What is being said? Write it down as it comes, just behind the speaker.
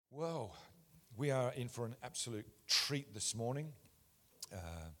We are in for an absolute treat this morning.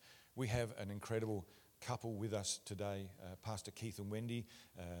 We have an incredible couple with us today. Pastor Keith and Wendy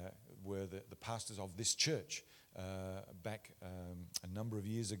were the pastors of this church back a number of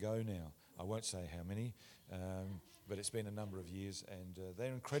years ago now. I won't say how many, but it's been a number of years, and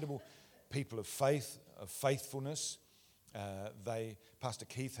they're incredible people of faith, of faithfulness. Pastor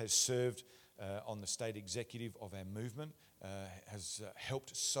Keith has served on the state executive of our movement, has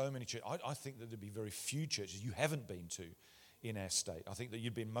helped so many churches. I think that there'd be very few churches you haven't been to in our state. I think that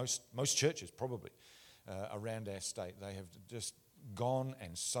you've been most churches probably around our state. They have just gone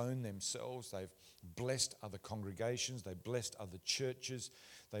and sown themselves. They've blessed other congregations. They've blessed other churches.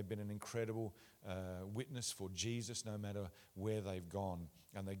 They've been an incredible witness for Jesus no matter where they've gone.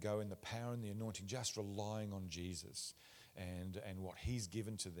 And they go in the power and the anointing, just relying on Jesus and what he's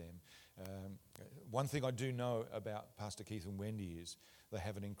given to them. One thing I do know about Pastor Keith and Wendy is they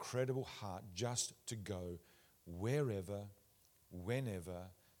have an incredible heart just to go wherever, whenever,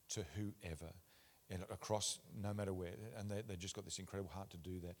 to whoever, and across no matter where. And they've just got this incredible heart to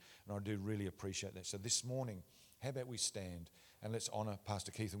do that. And I do really appreciate that. So this morning, how about we stand and let's honour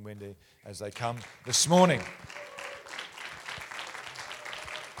Pastor Keith and Wendy as they come this morning.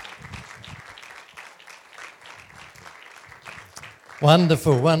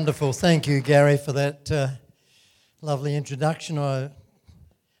 Wonderful, wonderful. Thank you, Gary, for that lovely introduction. I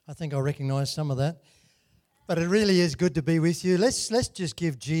think I recognise some of that. But it really is good to be with you. Let's just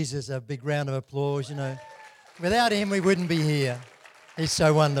give Jesus a big round of applause, you know. Without him, we wouldn't be here. He's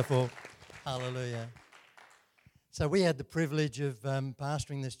so wonderful. Hallelujah. So we had the privilege of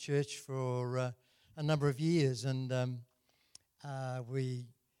pastoring this church for a number of years, and we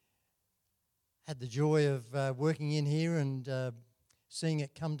had the joy of working in here and seeing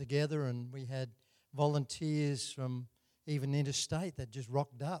it come together, and we had volunteers from even interstate that just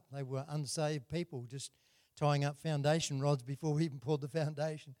rocked up. They were unsaved people just tying up foundation rods before we even poured the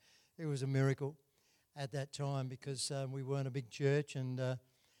foundation. It was a miracle at that time because we weren't a big church, and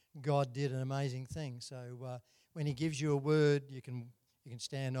God did an amazing thing. So when he gives you a word, you can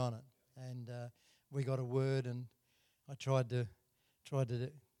stand on it. And we got a word, and I tried to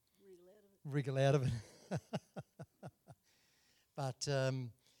wriggle out of it. But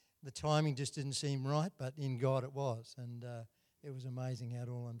the timing just didn't seem right, but in God it was. And it was amazing how it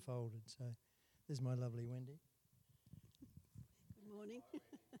all unfolded. So this is my lovely Wendy. Good morning.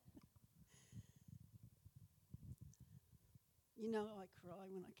 You know I cry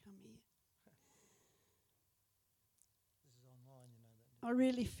when I come here. This is online, you know that. I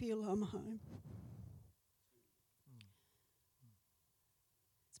really feel I'm home.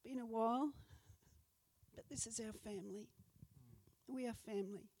 It's been a while, but this is our family. We are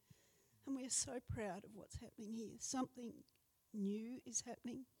family, and we are so proud of what's happening here. Something new is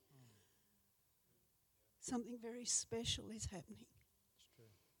happening. Something very special is happening. It's true.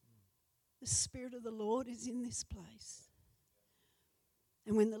 The Spirit of the Lord is in this place.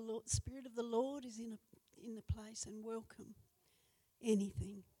 And when the Spirit of the Lord is in the place and welcome,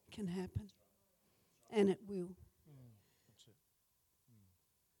 anything can happen. And it will. That's it.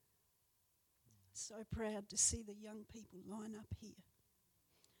 So proud to see the young people line up here.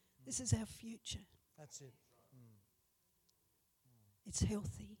 This is our future. That's it. It's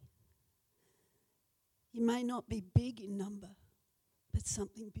healthy. You may not be big in number, but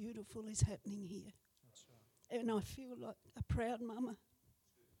something beautiful is happening here. That's right. And I feel like a proud mama.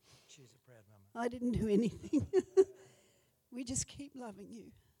 She's a proud mama. I didn't do anything. We just keep loving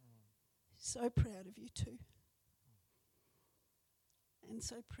you. So proud of you too. And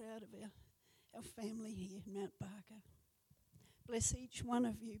so proud of our family here in Mount Barker. Bless each one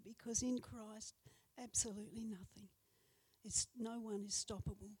of you, because in Christ, absolutely nothing. No one is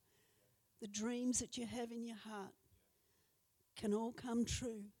stoppable. The dreams that you have in your heart can all come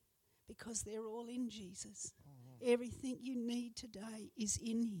true because they're all in Jesus. Everything you need today is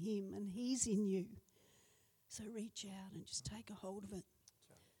in him, and he's in you. So reach out and just take a hold of it.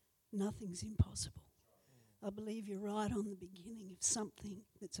 Nothing's impossible. I believe you're right on the beginning of something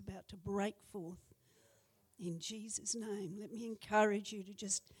that's about to break forth. In Jesus' name, let me encourage you to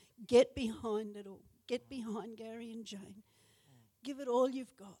just get behind it all. Get behind Gary and Jane. Give it all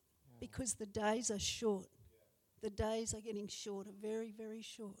you've got, because the days are short. The days are getting shorter, very, very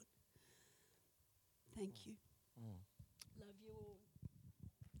short. Thank you. Love you all.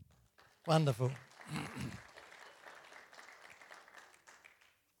 Wonderful.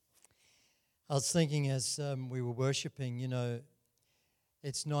 I was thinking as we were worshipping, you know,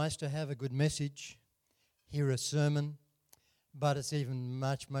 it's nice to have a good message, hear a sermon, but it's even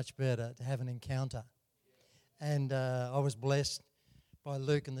much, much better to have an encounter. And I was blessed by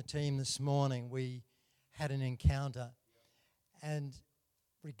Luke and the team this morning, we had an encounter. And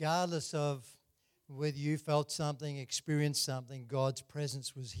regardless of whether you felt something, experienced something, God's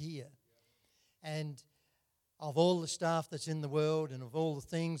presence was here. And of all the stuff that's in the world and of all the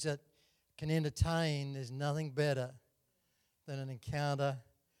things that can entertain, there's nothing better than an encounter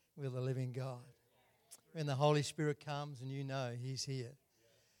with the living God. When the Holy Spirit comes and you know He's here.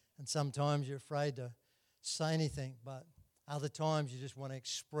 And sometimes you're afraid to say anything, but other times you just want to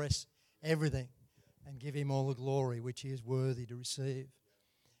express everything and give Him all the glory which He is worthy to receive.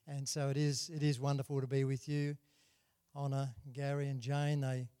 And so it is wonderful to be with you. Honour Gary and Jane.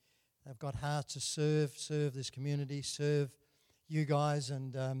 They've got hearts to serve this community, serve you guys,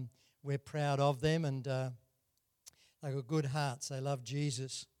 and we're proud of them. And they've got good hearts. They love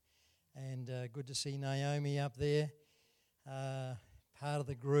Jesus. And good to see Naomi up there, part of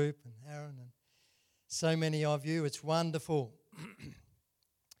the group, and Aaron, and so many of you. It's wonderful.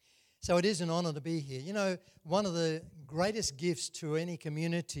 So it is an honour to be here. You know, one of the greatest gifts to any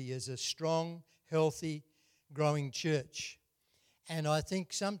community is a strong, healthy, growing church. And I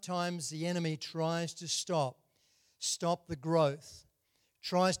think sometimes the enemy tries to stop the growth,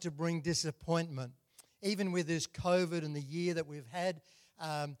 tries to bring disappointment. Even with this COVID and the year that we've had,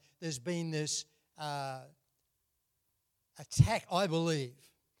 there's been this attack, I believe,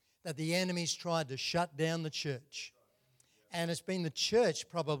 that the enemy's tried to shut down the church. And it's been the church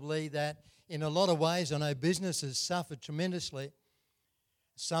probably that in a lot of ways, I know businesses suffered tremendously.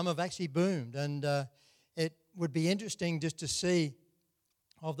 Some have actually boomed. And it would be interesting just to see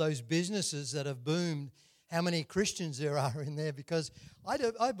of those businesses that have boomed, how many Christians there are in there, because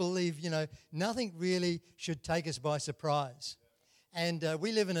I believe, you know, nothing really should take us by surprise. And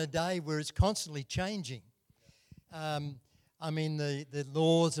we live in a day where it's constantly changing. I mean, the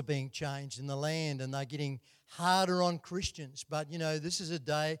laws are being changed in the land and they're getting harder on Christians. But, you know, this is a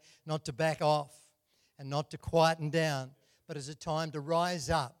day not to back off and not to quieten down, but it's a time to rise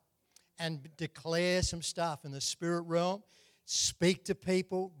up and declare some stuff in the spirit realm. Speak to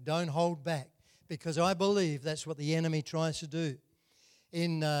people, don't hold back, because I believe that's what the enemy tries to do.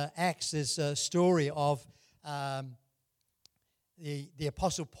 In Acts, there's a story of the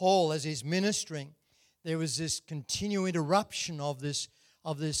Apostle Paul as he's ministering. There was this continual interruption of this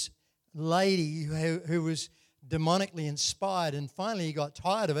lady who was demonically inspired, and finally he got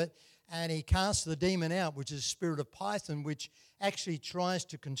tired of it and he cast the demon out, which is the spirit of Python, which actually tries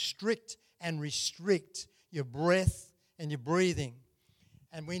to constrict and restrict your breath and your breathing.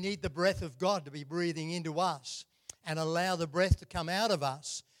 And we need the breath of God to be breathing into us and allow the breath to come out of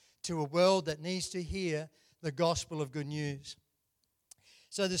us to a world that needs to hear the gospel of good news.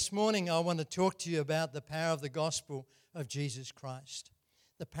 So this morning I want to talk to you about the power of the gospel of Jesus Christ.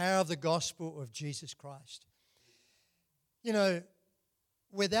 The power of the gospel of Jesus Christ. You know,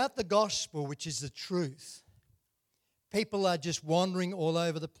 without the gospel, which is the truth, people are just wandering all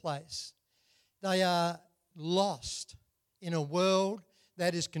over the place. They are lost in a world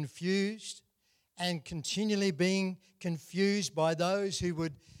that is confused and continually being confused by those who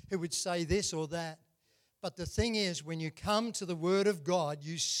would say this or that. But the thing is, when you come to the Word of God,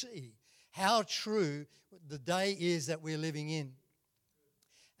 you see how true the day is that we're living in.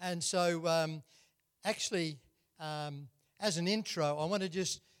 And so, as an intro, I want to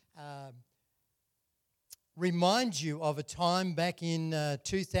just remind you of a time back in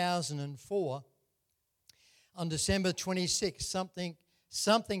 2004. On December 26th,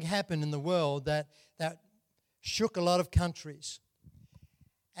 something happened in the world that shook a lot of countries.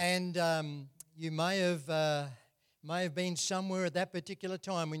 And you may have been somewhere at that particular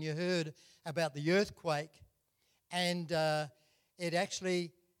time when you heard about the earthquake, and it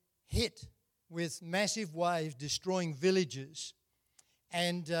actually hit with massive waves destroying villages.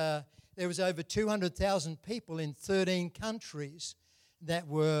 And there was over 200,000 people in 13 countries that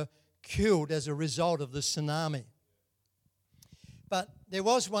were killed as a result of the tsunami. But there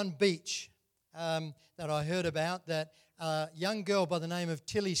was one beach that I heard about, that a young girl by the name of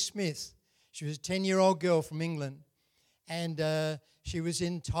Tilly Smith. She was a 10-year-old girl from England, and she was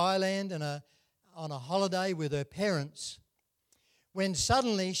in Thailand on a holiday with her parents, when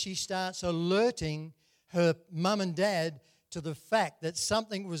suddenly she starts alerting her mum and dad to the fact that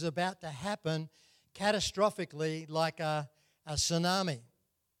something was about to happen catastrophically, like a tsunami.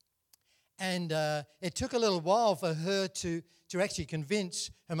 And it took a little while for her to actually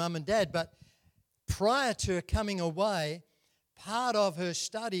convince her mum and dad, but prior to her coming away, part of her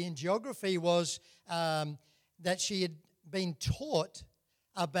study in geography was that she had been taught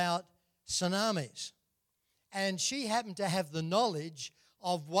about tsunamis. And she happened to have the knowledge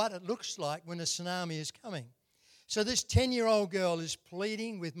of what it looks like when a tsunami is coming. So this 10-year-old girl is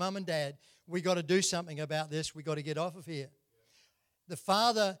pleading with mum and dad, we got to do something about this. We got to get off of here. The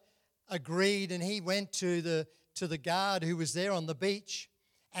father agreed, and he went to the guard who was there on the beach,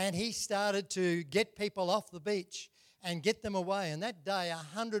 and he started to get people off the beach and get them away. And that day,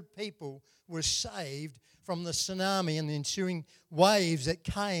 100 people were saved from the tsunami and the ensuing waves that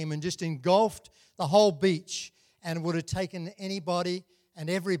came and just engulfed the whole beach, and would have taken anybody and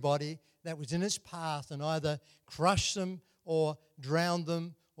everybody that was in its path and either crushed them or drowned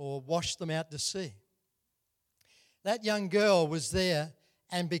them or washed them out to sea. That young girl was there,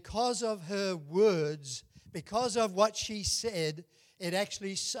 and because of her words, because of what she said, it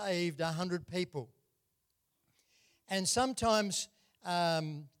actually saved 100 people. And sometimes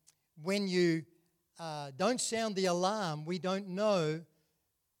when you don't sound the alarm, we don't know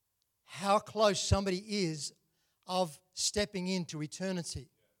how close somebody is of stepping into eternity.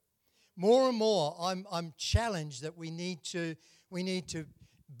 More and more, I'm challenged that we need to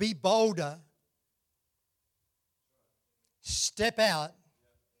be bolder, step out,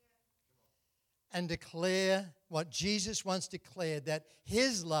 and declare what Jesus once declared, that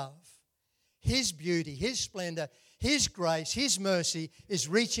His love, His beauty, His splendor, His grace, His mercy is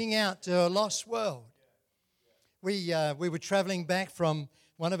reaching out to a lost world. We were traveling back from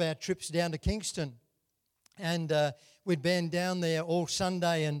one of our trips down to Kingston, and we'd been down there all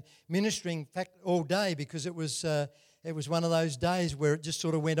Sunday and ministering, in fact, all day, because it was one of those days where it just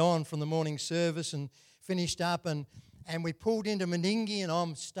sort of went on from the morning service and finished up, and we pulled into Meningie, and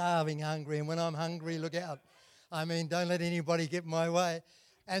I'm starving hungry, and when I'm hungry, look out. I mean, don't let anybody get in my way.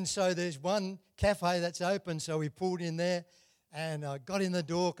 And so there's one cafe that's open, so we pulled in there, and I got in the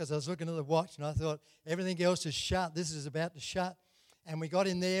door because I was looking at the watch, and I thought, everything else is shut, this is about to shut. And we got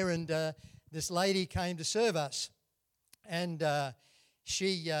in there, and this lady came to serve us. And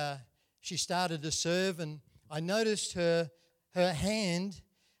she started to serve, and I noticed her hand,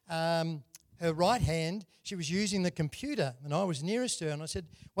 her right hand, she was using the computer, and I was nearest to her, and I said,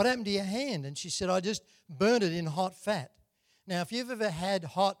 what happened to your hand? And she said, I just burnt it in hot fat. Now, if you've ever had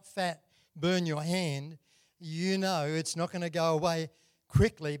hot fat burn your hand, you know it's not going to go away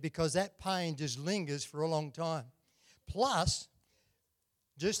quickly, because that pain just lingers for a long time. Plus,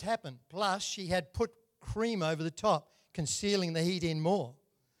 she had put cream over the top, concealing the heat in more.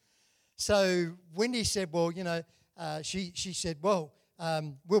 So Wendy said, well, she said, well,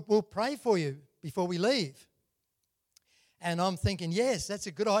 we'll pray for you before we leave. And I'm thinking, yes, that's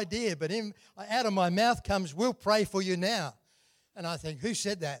a good idea. But out of my mouth comes, we'll pray for you now. And I think, who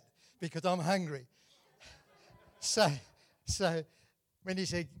said that? Because I'm hungry. So Wendy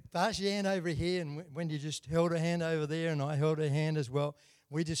said, pass your hand over here. And Wendy just held her hand over there, and I held her hand as well.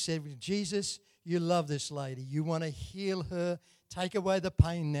 We just said, Jesus, you love this lady. You want to heal her. Take away the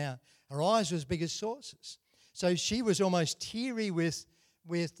pain now. Her eyes were as big as saucers. So she was almost teary with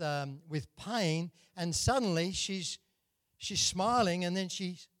pain, and suddenly she's smiling, and then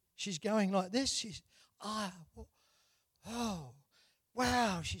she's going like this. She's, oh,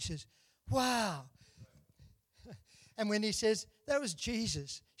 wow. She says, wow. And when he says, that was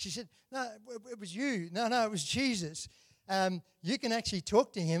Jesus, she said, no, it was you. No, it was Jesus. You can actually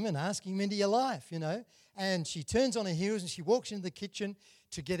talk to him and ask him into your life, And she turns on her heels and she walks into the kitchen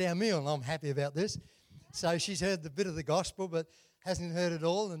to get our meal. And I'm happy about this. So she's heard the bit of the gospel, but hasn't heard it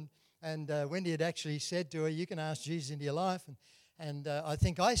all. And Wendy had actually said to her, you can ask Jesus into your life. And I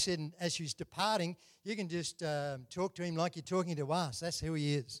think I said, as she was departing, you can just talk to him like you're talking to us. That's who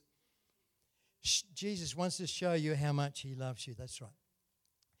he is. Jesus wants to show you how much he loves you. That's right.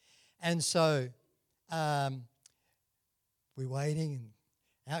 And so we're waiting,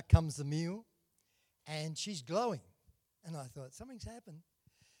 and out comes the meal, and she's glowing. And I thought, something's happened.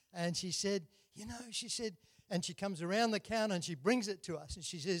 And she said, and she comes around the counter and she brings it to us. And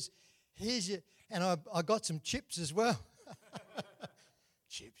she says, here's your, and I got some chips as well.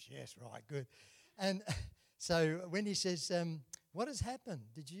 Chips, yes, right, good. And so Wendy says, what has happened?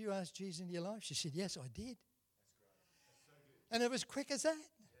 Did you ask Jesus into your life? She said, yes, I did. And it was quick as that.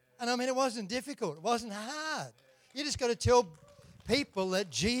 And I mean, it wasn't difficult. It wasn't hard. You just got to tell people that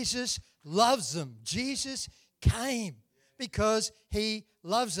Jesus loves them. Jesus came because he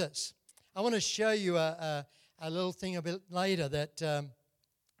loves us. I want to show you a little thing a bit later that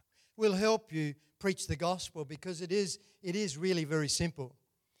will help you preach the gospel, because it is really very simple.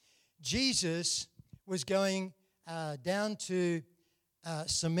 Jesus was going down to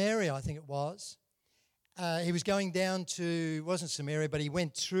Samaria, I think it was. He was going down to, wasn't Samaria, but he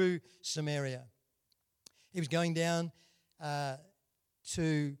went through Samaria. He was going down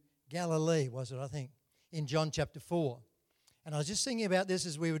to Galilee, was it, I think, in John chapter 4. And I was just thinking about this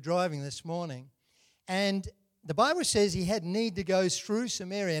as we were driving this morning. And the Bible says he had need to go through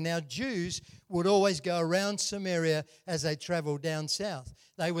Samaria. Now, Jews would always go around Samaria as they traveled down south.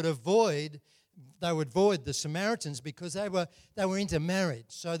 They would avoid the Samaritans because they were intermarried.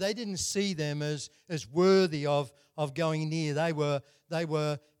 So they didn't see them as worthy of going near. They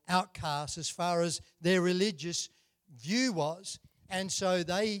were outcasts as far as their religious view was. And so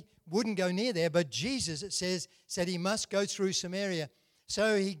they wouldn't go near there. But Jesus, it said he must go through Samaria.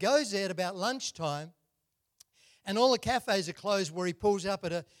 So he goes there at about lunchtime, and all the cafes are closed where he pulls up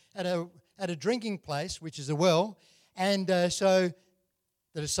at a drinking place, which is a well. And so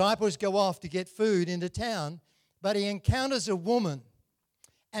the disciples go off to get food into town, but he encounters a woman.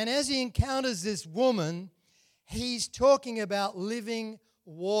 And as he encounters this woman, he's talking about living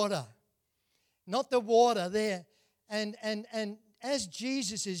water, not the water there. And as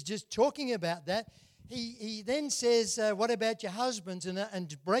Jesus is just talking about that, he then says, what about your husbands?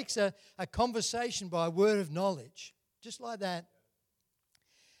 And breaks a conversation by a word of knowledge, just like that.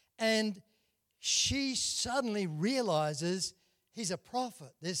 And she suddenly realizes he's a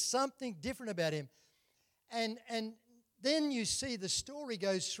prophet. There's something different about him. And then you see the story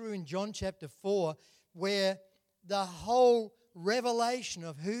goes through in John chapter 4, where the whole revelation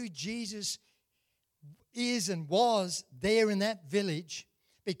of who Jesus is and was there in that village,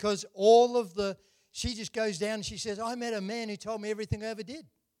 because she just goes down and she says, I met a man who told me everything I ever did.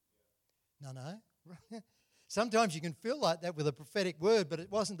 No. Sometimes you can feel like that with a prophetic word, but it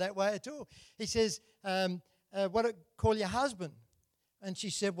wasn't that way at all. He says, call your husband. And she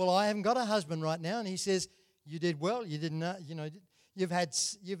said, well, I haven't got a husband right now. And he says, you did well. You didn't, you've had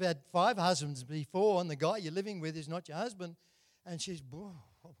 5 husbands before, and the guy you're living with is not your husband. And she's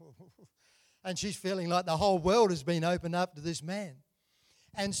feeling like the whole world has been opened up to this man.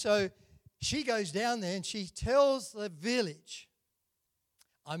 And so she goes down there and she tells the village,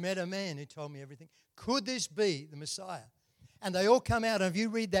 I met a man who told me everything. Could this be the Messiah? And they all come out, and if you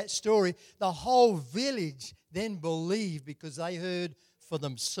read that story, the whole village then believed because they heard for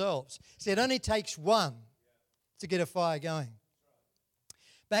themselves. See, it only takes one to get a fire going.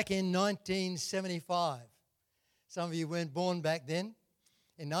 Back in 1975, some of you weren't born back then.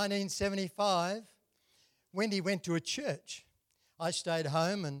 In 1975, Wendy went to a church. I stayed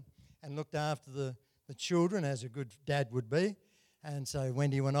home and looked after the children, as a good dad would be. And so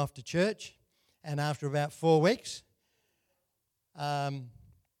Wendy went off to church. And after about 4 weeks, I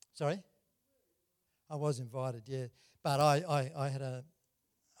was invited, yeah. But I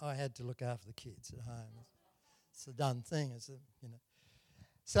had to look after the kids at home. It's a done thing,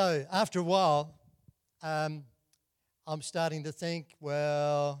 So after a while, I'm starting to think,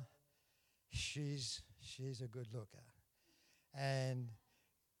 well, she's a good looker. And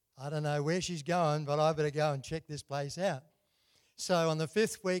I don't know where she's going, but I better go and check this place out. So on the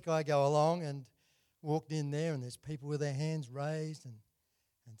 5th week, I go along and walked in there, and there's people with their hands raised and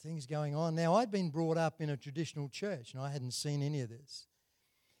things going on. Now, I'd been brought up in a traditional church, and I hadn't seen any of this.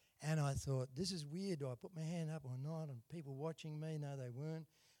 And I thought, this is weird. Do I put my hand up or not? And people watching me, no, they weren't.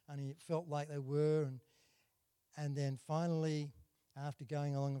 And it felt like they were. And then finally, after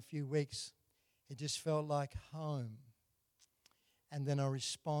going along a few weeks, it just felt like home. And then I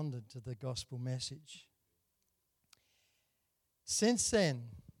responded to the gospel message. Since then,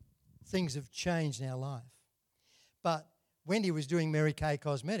 things have changed in our life. But Wendy was doing Mary Kay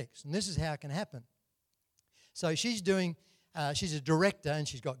Cosmetics, and this is how it can happen. So she's a director, and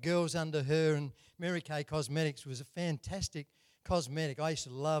she's got girls under her, and Mary Kay Cosmetics was a fantastic cosmetic. I used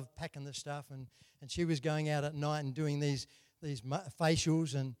to love packing the stuff, and she was going out at night and doing these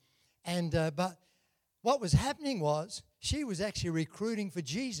facials, but what was happening was she was actually recruiting for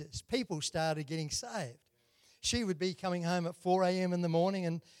Jesus. People started getting saved. She would be coming home at 4 a.m. in the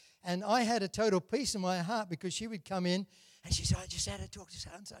morning, and I had a total peace in my heart because she would come in and she said, I just had to talk to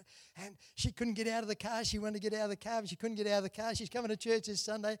so-and-so. And she couldn't get out of the car. She wanted to get out of the car, but she couldn't get out of the car. She's coming to church this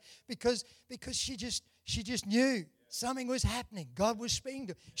Sunday because she just knew something was happening. God was speaking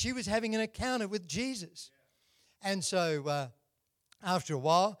to her. She was having an encounter with Jesus. And so after a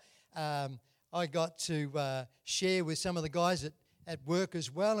while, I got to share with some of the guys at work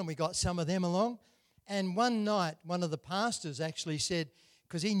as well, and we got some of them along. And one night, one of the pastors actually said,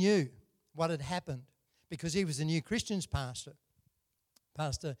 because he knew what had happened, because he was the New Christians pastor,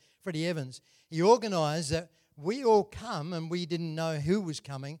 Pastor Freddie Evans, he organised that we all come, and we didn't know who was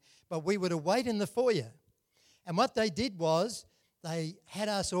coming, but we would wait in the foyer. And what they did was they had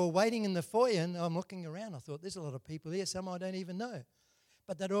us all waiting in the foyer, and I'm looking around. I thought, there's a lot of people here, some I don't even know.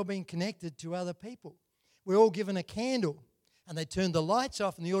 But they'd all been connected to other people. We're all given a candle, and they turned the lights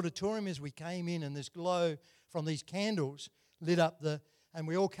off in the auditorium as we came in, and this glow from these candles lit up and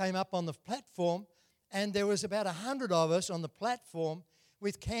we all came up on the platform, and there was about 100 of us on the platform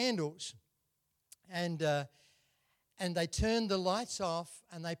with candles, and they turned the lights off,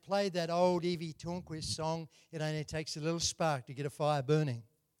 and they played that old Evie Tornquist song, "It Only Takes a Little Spark to Get a Fire Burning."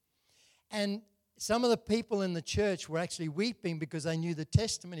 And some of the people in the church were actually weeping because they knew the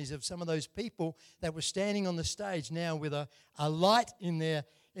testimonies of some of those people that were standing on the stage now with a light in their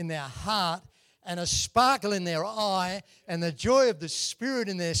heart and a sparkle in their eye and the joy of the Spirit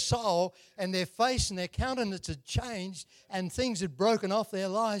in their soul, and their face and their countenance had changed and things had broken off their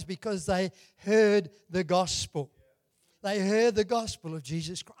lives because they heard the gospel. They heard the gospel of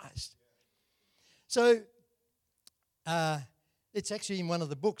Jesus Christ. So it's actually in one of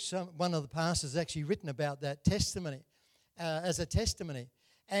the books, one of the pastors actually written about that testimony, as a testimony.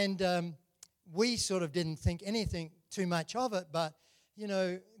 And we sort of didn't think anything too much of it, but, you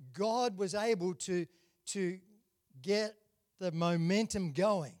know, God was able to get the momentum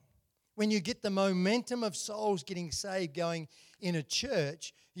going. When you get the momentum of souls getting saved going in a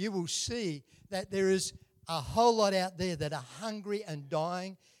church, you will see that there is a whole lot out there that are hungry and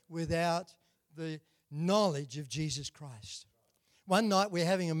dying without the knowledge of Jesus Christ. One night we're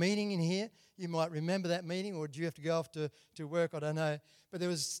having a meeting in here. You might remember that meeting, or do you have to go off to work? I don't know. But there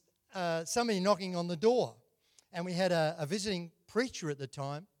was somebody knocking on the door, and we had a visiting preacher at the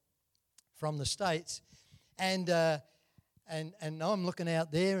time from the States, and I'm looking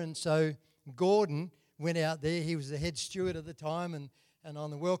out there, and so Gordon went out there. He was the head steward at the time, and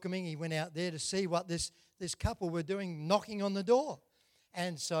on the welcoming, he went out there to see what this couple were doing, knocking on the door.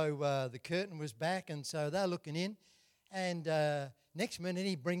 And so the curtain was back, and so they're looking in, and next minute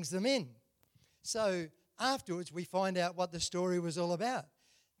he brings them in. So afterwards, we find out what the story was all about.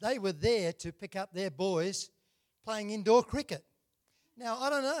 They were there to pick up their boys playing indoor cricket. Now, I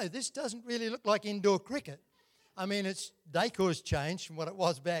don't know, this doesn't really look like indoor cricket. I mean, its decor's changed from what it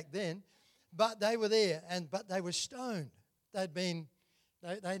was back then, but they were there, but they were stoned. They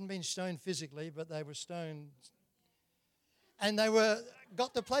hadn't been stoned physically, but they were stoned. And they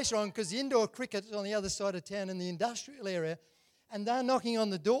got the place wrong because the indoor cricket's on the other side of town in the industrial area, and they're knocking on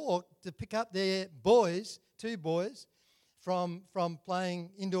the door to pick up their boys, 2 boys, from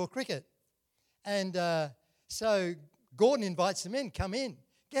playing indoor cricket. And so Gordon invites them in, come in.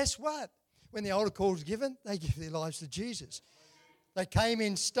 Guess what? When the altar call's given, they give their lives to Jesus. They came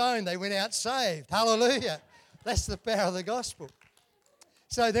in stoned. They went out saved. Hallelujah. That's the power of the gospel.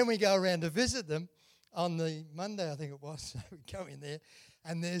 So then we go around to visit them on the Monday, I think it was. So we go in there,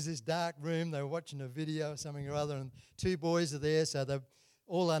 and there's this dark room. They were watching a video or something or other, and 2 boys are there, so they're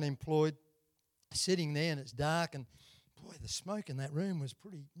all unemployed, sitting there, and it's dark. And, boy, the smoke in that room was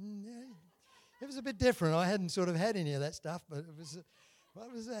pretty... It was a bit different. I hadn't sort of had any of that stuff, but it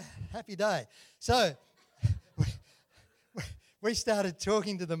was a happy day. So we started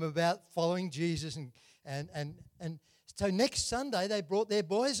talking to them about following Jesus, and so next Sunday they brought their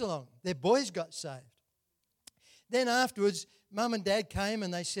boys along. Their boys got saved. Then afterwards, Mum and Dad came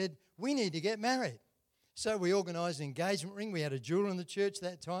and they said, we need to get married. So we organised an engagement ring. We had a jeweler in the church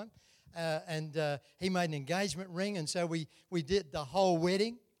that time, and he made an engagement ring, and so we did the whole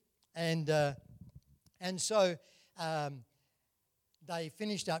wedding. And so they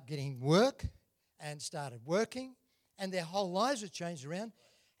finished up getting work and started working, and their whole lives were changed around.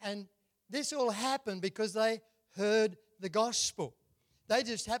 And this all happened because they heard the gospel. They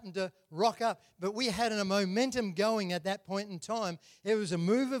just happened to rock up. But we had a momentum going at that point in time. It was a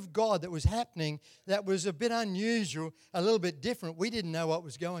move of God that was happening that was a bit unusual, a little bit different. We didn't know what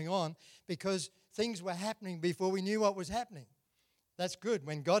was going on because things were happening before we knew what was happening. That's good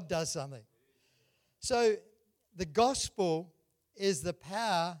when God does something. So the gospel is the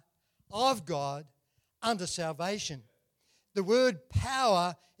power of God unto salvation. The word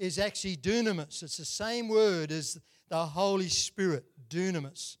power is actually dunamis. It's the same word as the Holy Spirit,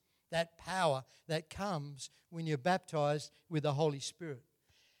 dunamis, that power that comes when you're baptized with the Holy Spirit.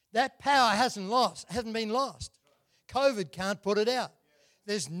 That power hasn't been lost. COVID can't put it out.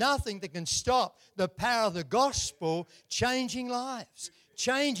 There's nothing that can stop the power of the gospel changing lives,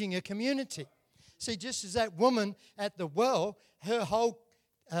 changing a community. See, just as that woman at the well, her whole,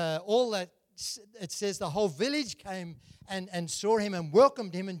 it says the whole village came and saw him and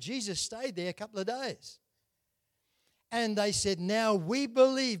welcomed him, and Jesus stayed there a couple of days. And they said, now we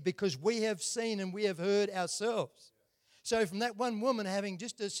believe because we have seen and we have heard ourselves. So from that one woman having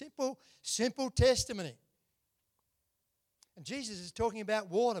just a simple testimony. And Jesus is talking about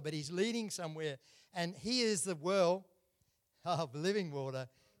water, but he's leading somewhere. And he is the well of living water,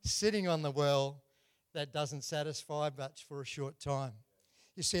 sitting on the well that doesn't satisfy but for a short time.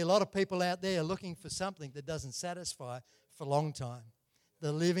 You see, a lot of people out there are looking for something that doesn't satisfy for a long time.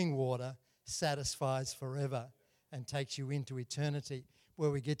 The living water satisfies forever and takes you into eternity,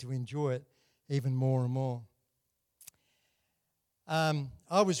 where we get to enjoy it even more and more.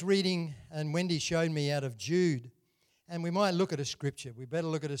 I was reading, and Wendy showed me out of Jude, and we might look at a scripture. We better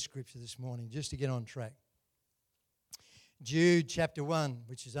look at a scripture this morning just to get on track. Jude chapter 1,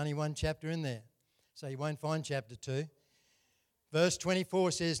 which is only one chapter in there, so you won't find chapter 2. Verse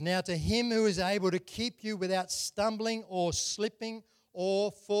 24 says, "Now to him who is able to keep you without stumbling or slipping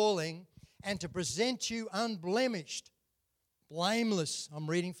or falling, and to present you unblemished, blameless," I'm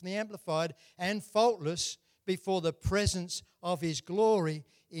reading from the Amplified, "and faultless before the presence of his glory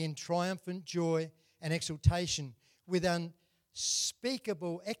in triumphant joy and exultation with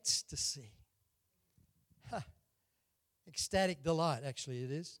unspeakable ecstasy." Ecstatic delight, actually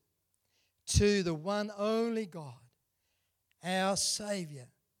it is. "To the one only God, our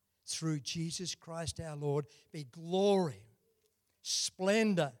Saviour, through Jesus Christ our Lord, be glory,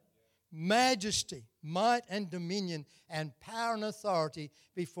 splendour, majesty, might and dominion, and power and authority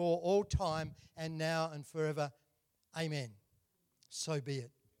before all time and now and forever. Amen." So be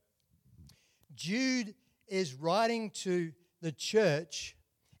it. Jude is writing to the church,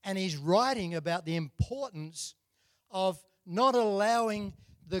 and he's writing about the importance of not allowing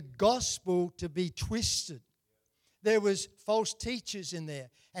the gospel to be twisted. There was false teachers in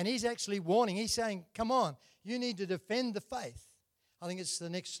there, and he's actually warning. He's saying, come on, you need to defend the faith. I think it's the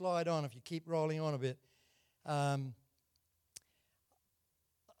next slide on, if you keep rolling on a bit. I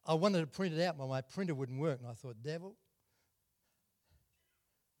wanted to print it out, but my printer wouldn't work, and I thought, devil,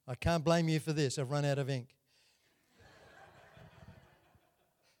 I can't blame you for this. I've run out of ink.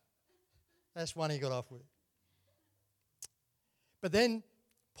 That's one he got off with. But then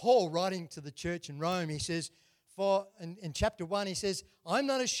Paul, writing to the church in Rome, he says, in chapter 1, he says, "I'm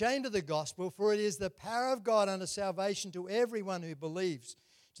not ashamed of the gospel, for it is the power of God unto salvation to everyone who believes,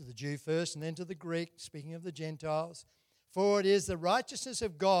 to the Jew first and then to the Greek," speaking of the Gentiles. "For it is the righteousness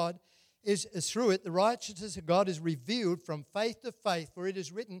of God, is through it the righteousness of God is revealed from faith to faith, for it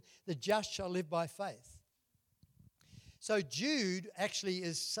is written, the just shall live by faith." So Jude actually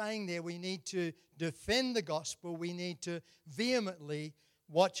is saying there we need to defend the gospel, we need to vehemently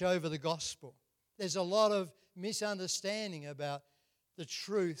watch over the gospel. There's a lot of misunderstanding about the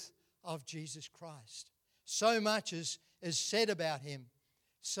truth of Jesus Christ. So much is said about him,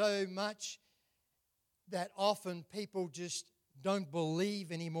 so much that often people just don't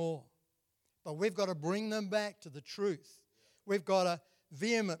believe anymore. But we've got to bring them back to the truth. We've got to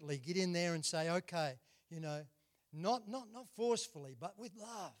vehemently get in there and say, okay, not forcefully, but with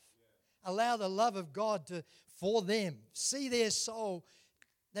love. Allow the love of God for them. See their soul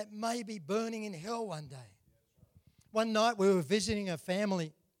that may be burning in hell one day. One night we were visiting a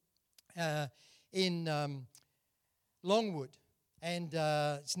family in Longwood, and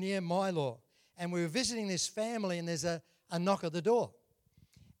it's near Mylor. And we were visiting this family, and there's a knock at the door.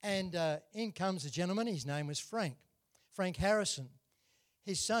 And in comes a gentleman. His name was Frank Harrison.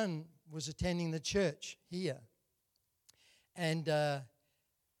 His son was attending the church here. And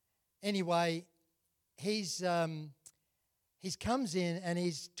anyway, he's comes in and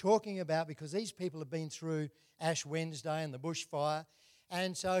he's talking about, because these people have been through Ash Wednesday and the bushfire,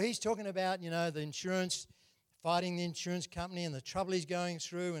 and so he's talking about, the insurance, fighting the insurance company and the trouble he's going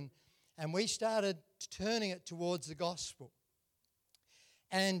through, and we started turning it towards the gospel.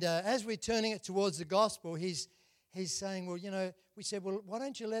 And as we're turning it towards the gospel, he's saying, well, we said, well, why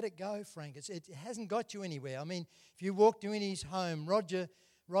don't you let it go, Frank? It hasn't got you anywhere. I mean, if you walked in his home, Roger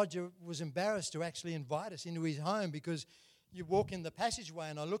was embarrassed to actually invite us into his home, because you walk in the passageway,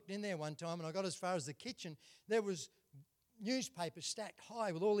 and I looked in there one time and I got as far as the kitchen. There was newspapers stacked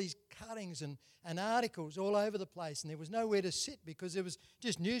high with all these cuttings and articles all over the place, and there was nowhere to sit because there was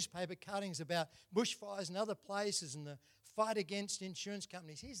just newspaper cuttings about bushfires and other places and the fight against insurance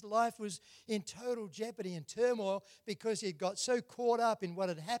companies. His life was in total jeopardy and turmoil because he got so caught up in what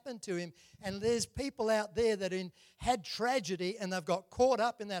had happened to him. And there's people out there that had tragedy, and they've got caught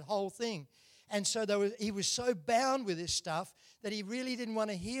up in that whole thing. And so he was so bound with this stuff that he really didn't want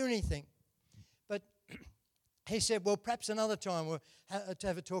to hear anything. But he said, well, perhaps another time we'll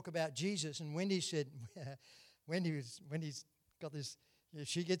have a talk about Jesus. And Wendy said, Wendy's got this,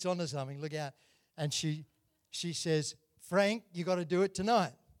 she gets onto something, look out. And she says, Frank, you got to do it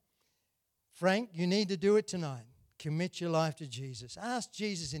tonight. Frank, you need to do it tonight. Commit your life to Jesus. Ask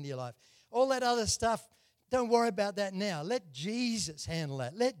Jesus into your life. All that other stuff, don't worry about that now. Let Jesus handle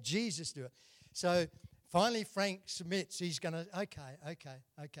that. Let Jesus do it. So finally Frank submits. He's going to, okay.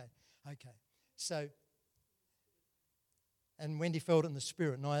 So, and Wendy felt it in the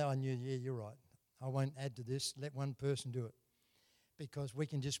spirit, and I knew, yeah, you're right. I won't add to this. Let one person do it. because we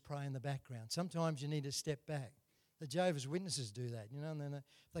can just pray in the background. Sometimes you need to step back. The Jehovah's Witnesses do that, and then if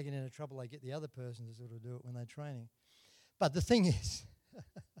they get into trouble, they get the other person to sort of do it when they're training. But the thing is,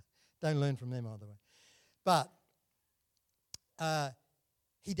 don't learn from them, by the way. But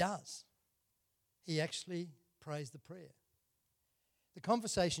he does. He actually prays the prayer. The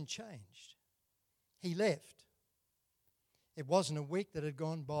conversation changed. He left. It wasn't a week that had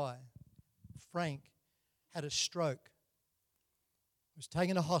gone by. Frank had a stroke, was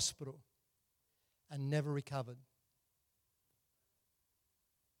taken to hospital, and never recovered.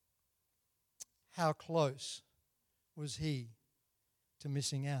 How close was he to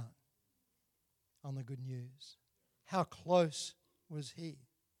missing out on the good news? How close was he?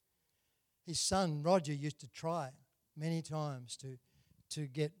 His son, Roger, used to try many times to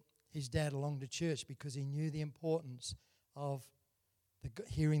get his dad along to church because he knew the importance of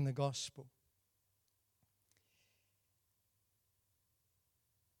hearing the gospel.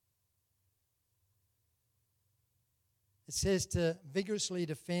 It says to vigorously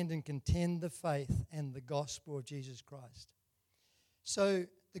defend and contend the faith and the gospel of Jesus Christ. So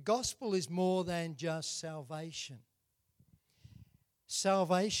the gospel is more than just salvation.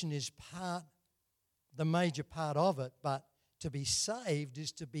 Salvation is the major part of it, but to be saved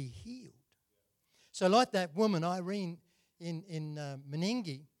is to be healed. So like that woman, Irene, in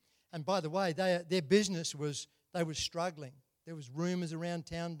Meningie, and by the way, their business they were struggling. There was rumours around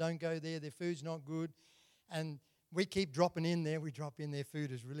town, don't go there, their food's not good. And we keep dropping in there. We drop in, their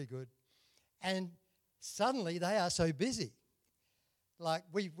food is really good. And suddenly they are so busy. Like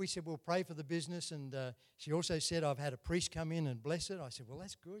we said, we'll pray for the business. And she also said, I've had a priest come in and bless it. I said, well,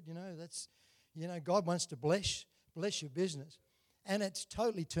 that's good. God wants to bless your business. And it's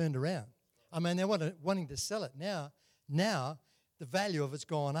totally turned around. I mean, they're wanting to sell it. Now the value of it's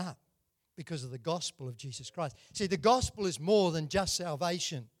gone up because of the gospel of Jesus Christ. See, the gospel is more than just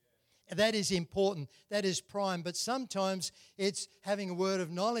salvation. That is important. That is prime. But sometimes it's having a word of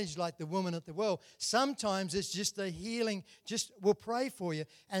knowledge like the woman at the well. Sometimes it's just the healing. Just we'll pray for you.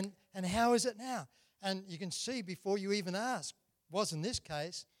 And how is it now? And you can see before you even ask. Was in this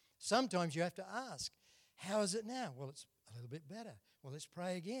case, sometimes you have to ask, how is it now? Well, it's a little bit better. Well, let's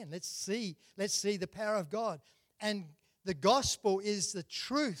pray again. Let's see the power of God. And the gospel is the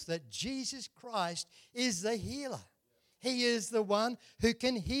truth that Jesus Christ is the healer. He is the one who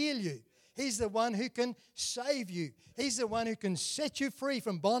can heal you. He's the one who can save you. He's the one who can set you free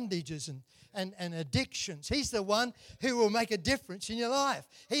from bondages and addictions. He's the one who will make a difference in your life.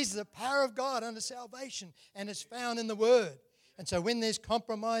 He's the power of God unto salvation, and it's found in the Word. And so when there's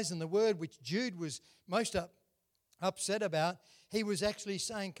compromise in the Word, which Jude was most upset about, he was actually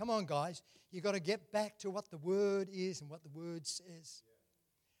saying, come on, guys, you've got to get back to what the Word is and what the Word says.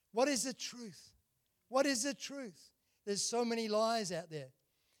 What is the truth? What is the truth? There's so many lies out there.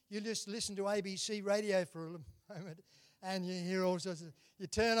 You just listen to ABC radio for a moment and you hear all sorts of... You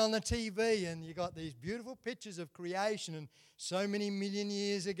turn on the TV and you got these beautiful pictures of creation and so many million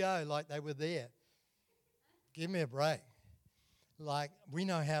years ago, like they were there. Give me a break. Like, we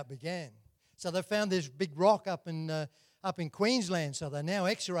know how it began. So they found this big rock up in Queensland, so they now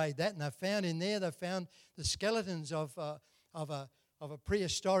x-rayed that, and they found the skeletons of a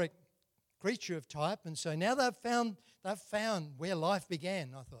prehistoric creature of type, and so now they've found where life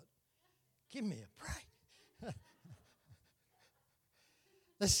began. I thought, give me a break.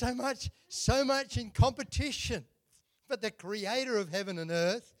 There's so much in competition, but the Creator of heaven and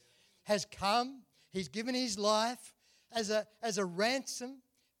earth has come. He's given His life as a ransom,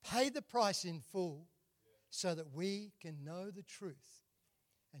 paid the price in full, so that we can know the truth.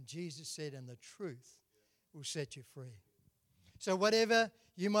 And Jesus said, and the truth will set you free. So whatever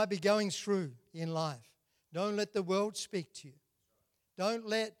you might be going through in life, don't let the world speak to you. Don't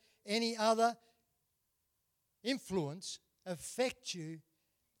let any other influence affect you.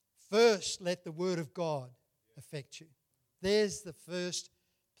 First, let the Word of God affect you. There's the first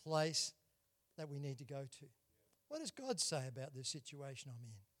place that we need to go to. What does God say about this situation I'm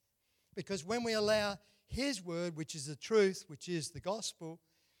in? Because when we allow His Word, which is the truth, which is the gospel,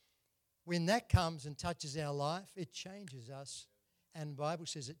 when that comes and touches our life, it changes us. And the Bible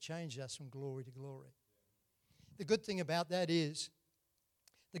says it changes us from glory to glory. The good thing about that is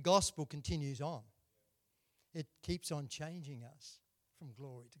the gospel continues on. It keeps on changing us from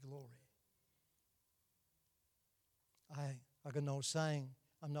glory to glory. I got an old saying,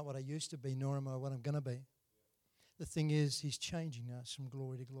 I'm not what I used to be, nor am I what I'm going to be. The thing is, He's changing us from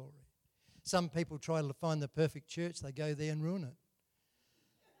glory to glory. Some people try to find the perfect church, they go there and ruin it.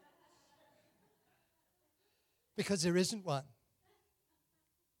 Because there isn't one.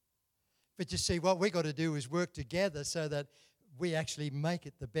 But you see, what we've got to do is work together so that we actually make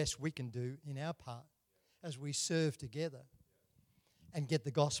it the best we can do in our part as we serve together and get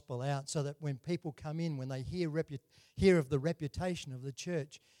the gospel out, so that when people come in, when they hear of the reputation of the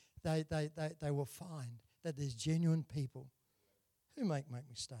church, they will find that there's genuine people who make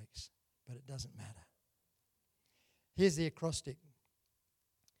mistakes, but it doesn't matter. Here's the acrostic.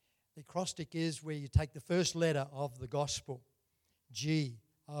 The acrostic is where you take the first letter of the gospel,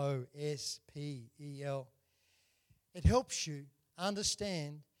 Gospel. It helps you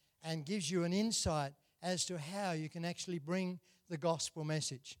understand and gives you an insight as to how you can actually bring the gospel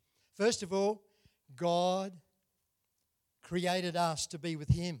message. First of all, God created us to be with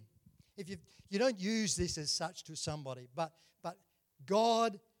Him. If you don't use this as such to somebody, but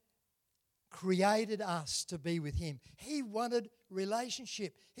God created us to be with Him. He wanted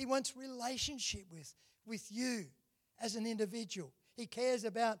relationship. He wants relationship with you as an individual. He cares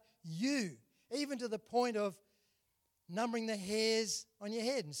about you, even to the point of numbering the hairs on your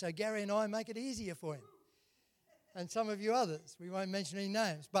head. And so Gary and I make it easier for Him. And some of you others, we won't mention any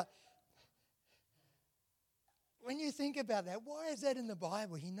names. But when you think about that, why is that in the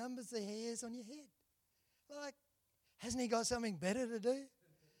Bible? He numbers the hairs on your head. Like, hasn't He got something better to do?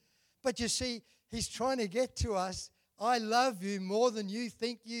 But you see, He's trying to get to us, I love you more than you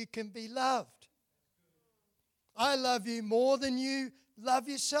think you can be loved. I love you more than you love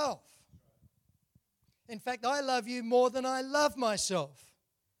yourself. In fact, I love you more than I love myself.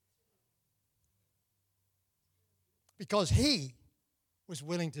 Because He was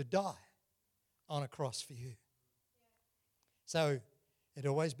willing to die on a cross for you. So it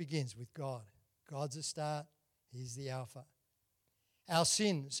always begins with God. God's the start. He's the Alpha. Our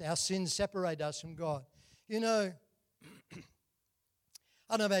sins separate us from God. You know, I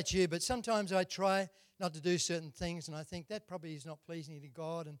don't know about you, but sometimes I try not to do certain things, and I think that probably is not pleasing to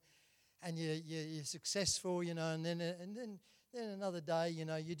God, and you're successful, you know, and then another day, you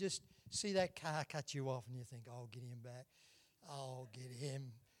know, you just see that car cut you off, and you think, I'll get him back. I'll get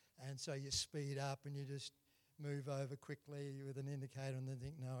him. And so you speed up, and you just move over quickly with an indicator, and then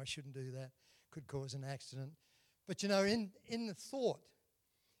think, no, I shouldn't do that. Could cause an accident. But, you know, in the thought,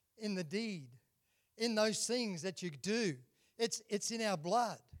 in the deed, in those things that you do, it's in our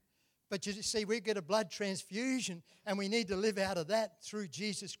blood. But you see, we get a blood transfusion, and we need to live out of that through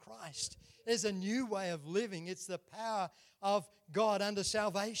Jesus Christ. There's a new way of living. It's the power of God under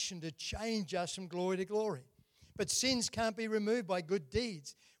salvation to change us from glory to glory. But sins can't be removed by good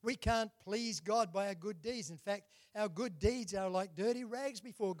deeds. We can't please God by our good deeds. In fact, our good deeds are like dirty rags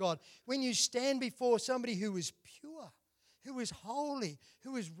before God. When you stand before somebody who is pure, who is holy,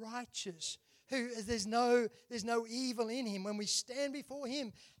 who is righteous, who there's no evil in him, when we stand before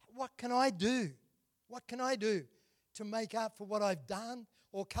Him, what can I do? What can I do to make up for what I've done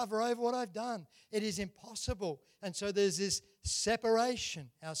or cover over what I've done? It is impossible. And so there's this separation.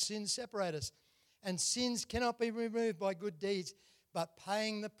 Our sins separate us. And sins cannot be removed by good deeds, but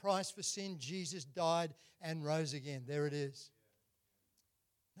paying the price for sin, Jesus died and rose again. There it is.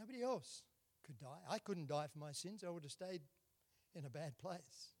 Nobody else could die. I couldn't die for my sins. I would have stayed in a bad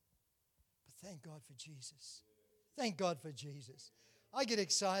place. But thank God for Jesus. Thank God for Jesus. I get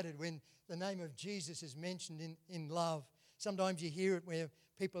excited when the name of Jesus is mentioned in love. Sometimes you hear it where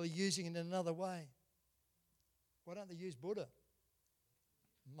people are using it in another way. Why don't they use Buddha,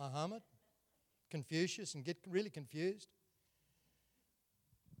 Muhammad, Confucius, and get really confused?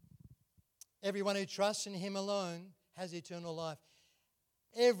 Everyone who trusts in Him alone has eternal life.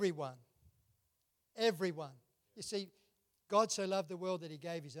 Everyone. You see, God so loved the world that He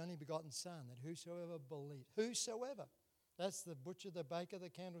gave His only begotten Son, that whosoever believes, whosoever, that's the butcher, the baker, the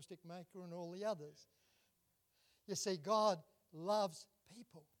candlestick maker, and all the others. You see, God loves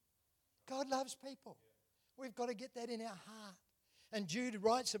people. God loves people. We've got to get that in our heart. And Jude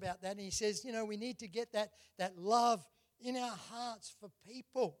writes about that, and he says, you know, we need to get that love in our hearts for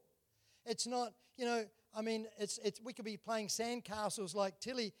people. It's not, you know, I mean, we could be playing sandcastles like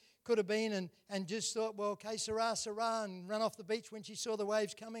Tilly could have been and just thought, well, okay, Sarah, and run off the beach when she saw the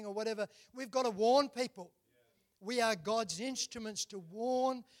waves coming or whatever. We've got to warn people. We are God's instruments to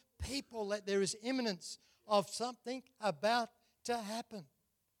warn people that there is imminence of something about to happen.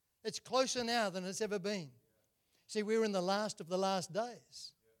 It's closer now than it's ever been. See, we're in the last of the last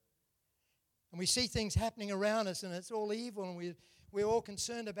days. And we see things happening around us, and it's all evil, and we're all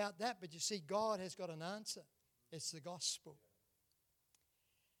concerned about that. But you see, God has got an answer. It's the gospel.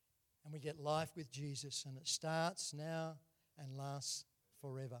 And we get life with Jesus, and it starts now and lasts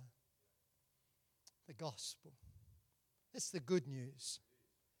forever. The gospel. It's the good news.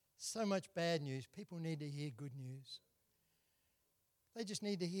 So much bad news. People need to hear good news. They just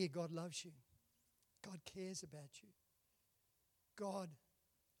need to hear God loves you. God cares about you. God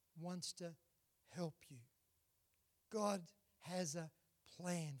wants to help you. God has a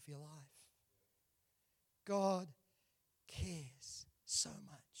plan for your life. God cares so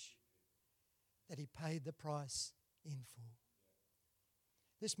much that He paid the price in full.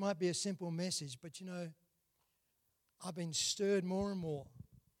 This might be a simple message, but you know, I've been stirred more and more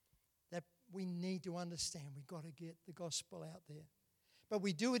that we need to understand we've got to get the gospel out there. But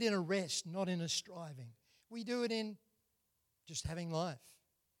we do it in a rest, not in a striving. We do it in just having life.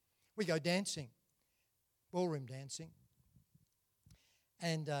 We go dancing, ballroom dancing,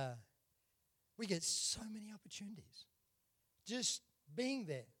 and we get so many opportunities just being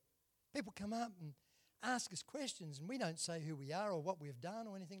there. People come up and ask us questions, and we don't say who we are or what we've done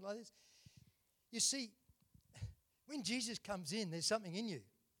or anything like this. You see, when Jesus comes in, there's something in you.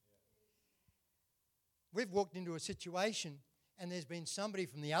 We've walked into a situation and there's been somebody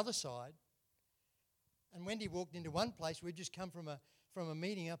from the other side, and Wendy walked into one place. We'd just come from a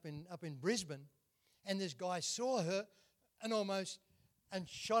meeting up in Brisbane, and this guy saw her and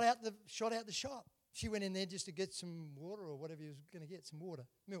shot out the shop. She went in there just to get some water or whatever he was going to get, some water,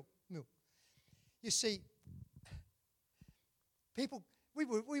 milk. You see, people, we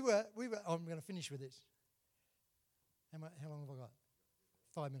were. I'm going to finish with this. How long have I got?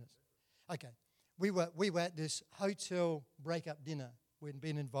 5 minutes. Okay. We were at this hotel break-up dinner. We'd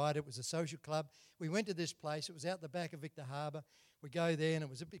been invited. It was a social club. We went to this place. It was out the back of Victor Harbour. We go there, and it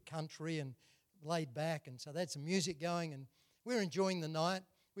was a bit country and laid back, and so they had some music going, and we were enjoying the night.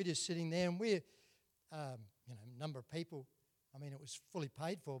 We're just sitting there, and we're, a number of people. I mean, it was fully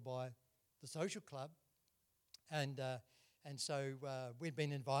paid for by the social club, and so we'd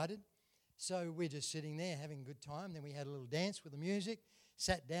been invited. So we're just sitting there having a good time. Then we had a little dance with the music,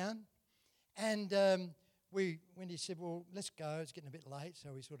 sat down, and Wendy said, well, let's go. It's getting a bit late,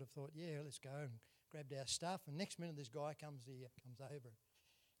 so we sort of thought, yeah, let's go, and grabbed our stuff. And next minute, this guy comes over.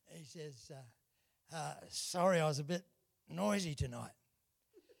 He says, sorry, I was a bit noisy tonight.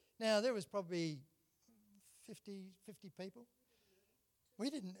 Now, there was probably 50 people. We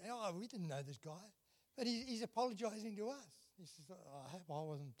didn't know this guy, but he's apologising to us. He says, I hope I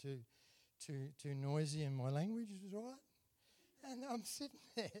wasn't too noisy and my language was all right. And I'm sitting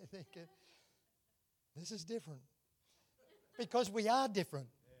there thinking, this is different. Because we are different.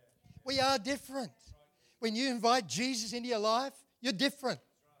 We are different. When you invite Jesus into your life, you're different.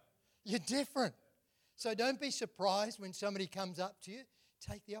 You're different. So don't be surprised when somebody comes up to you.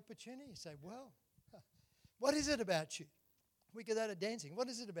 Take the opportunity and say, well, what is it about you? We get out of dancing. What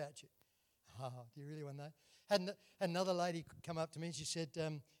is it about you? Oh, do you really want to know? Had another lady come up to me and she said,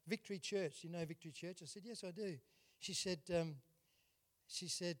 Victory Church. Do you know Victory Church? I said, yes, I do. She said,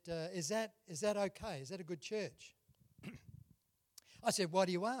 is that okay? Is that a good church? I said, why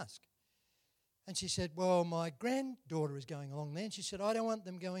do you ask? And she said, well, my granddaughter is going along there. And she said, I don't want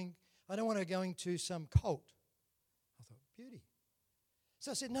her going to some cult. I thought, beauty.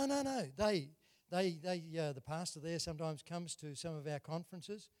 So I said, no. The pastor there sometimes comes to some of our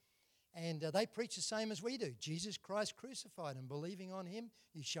conferences, and they preach the same as we do. Jesus Christ crucified, and believing on Him,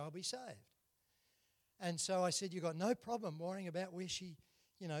 you shall be saved. And so I said, you've got no problem worrying about where she,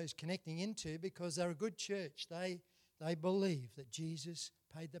 is connecting into, because they're a good church. They believe that Jesus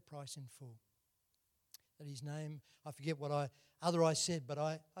paid the price in full. That His name, I forget what I said, but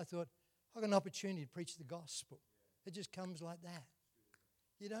I thought, I've got an opportunity to preach the gospel. It just comes like that.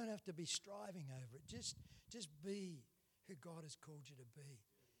 You don't have to be striving over it. Just be who God has called you to be.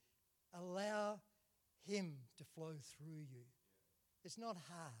 Allow Him to flow through you. It's not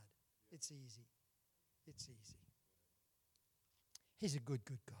hard. It's easy. It's easy. He's a good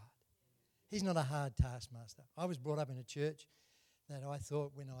God. He's not a hard taskmaster. I was brought up in a church that I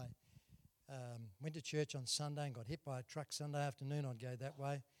thought when I went to church on Sunday and got hit by a truck Sunday afternoon, I'd go that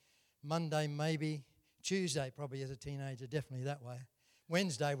way. Monday maybe. Tuesday probably as a teenager, definitely that way.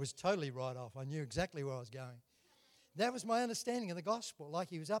 Wednesday was totally right off. I knew exactly where I was going. That was my understanding of the gospel, like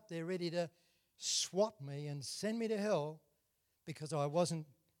He was up there ready to swat me and send me to hell because I wasn't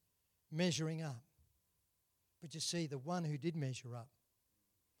measuring up. But you see, the one who did measure up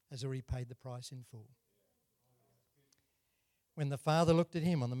has already paid the price in full. When the Father looked at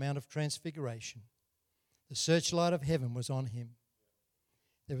Him on the Mount of Transfiguration, the searchlight of heaven was on Him.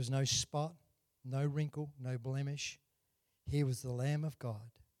 There was no spot, no wrinkle, no blemish. He was the Lamb of God,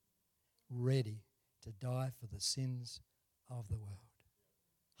 ready to die for the sins of the world.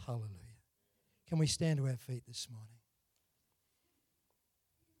 Hallelujah. Can we stand to our feet this morning?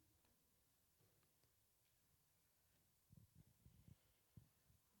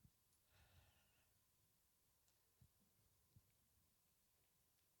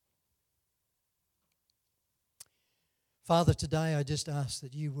 Father, today I just ask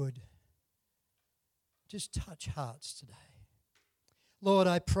that you would just touch hearts today. Lord,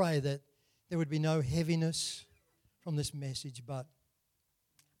 I pray that there would be no heaviness from this message, but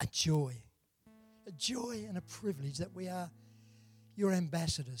a joy and a privilege that we are your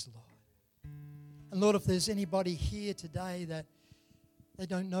ambassadors, Lord. And Lord, if there's anybody here today that they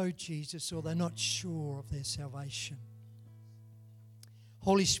don't know Jesus or they're not sure of their salvation,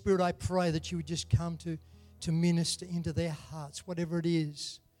 Holy Spirit, I pray that you would just come to minister into their hearts, whatever it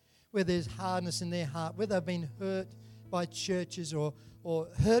is, where there's hardness in their heart, where they've been hurt by churches or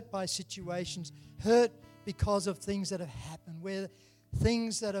hurt by situations, hurt because of things that have happened, where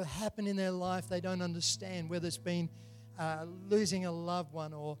things that have happened in their life they don't understand, whether it's been losing a loved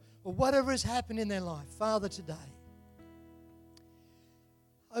one or whatever has happened in their life. Father, today,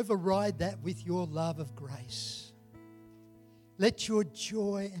 override that with your love of grace. Let your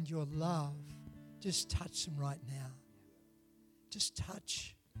joy and your love just touch them right now. Just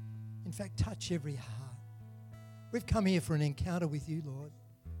touch. In fact, touch every heart. We've come here for an encounter with you, Lord.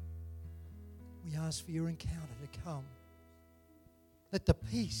 We ask for your encounter to come. Let the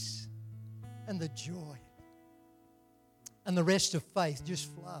peace and the joy and the rest of faith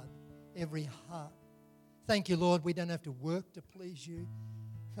just flood every heart. Thank you, Lord, we don't have to work to please you.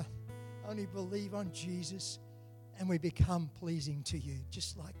 Only believe on Jesus and we become pleasing to you,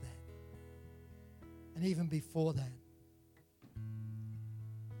 just like that. And even before that,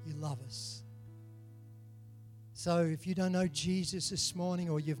 you love us. So if you don't know Jesus this morning,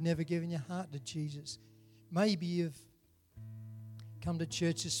 or you've never given your heart to Jesus, maybe you've come to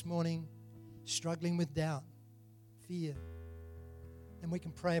church this morning struggling with doubt, fear, and we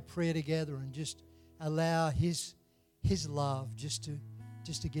can pray a prayer together and just allow His love just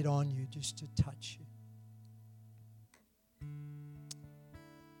to get on you, just to touch you.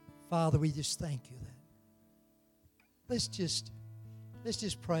 Father, we just thank you that. Let's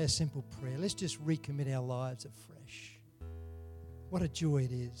just pray a simple prayer. Let's just recommit our lives afresh. What a joy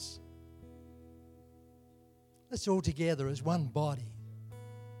it is. Let's all together as one body.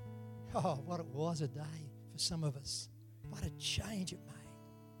 Oh, what it was a day for some of us. What a change it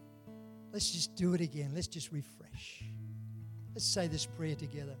made. Let's just do it again. Let's just refresh. Let's say this prayer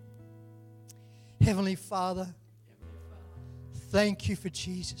together. Heavenly Father, thank you for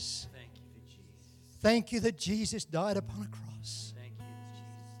Jesus. Thank you that Jesus died upon a cross.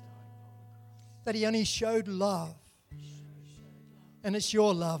 That He only showed love. And it's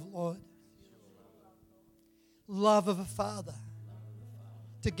your love, Lord. Love of a Father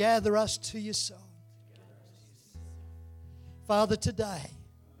to gather us to yourself. Father, today,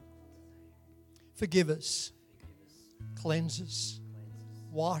 forgive us, cleanse us,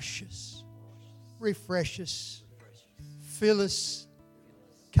 wash us, refresh us, fill us,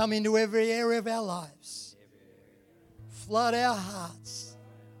 come into every area of our lives, flood our hearts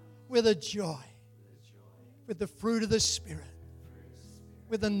with a joy, with the fruit of the Spirit,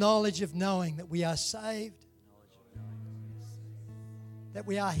 with the knowledge of knowing that we are saved, that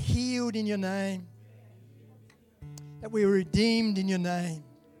we are healed in your name, that we are redeemed in your name.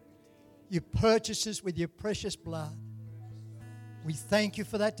 You purchased us with your precious blood. We thank you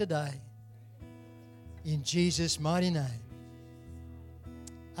for that today. In Jesus' mighty name.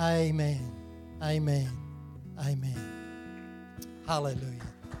 Amen. Amen. Amen. Hallelujah.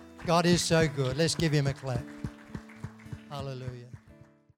 God is so good. Let's give Him a clap. Hallelujah.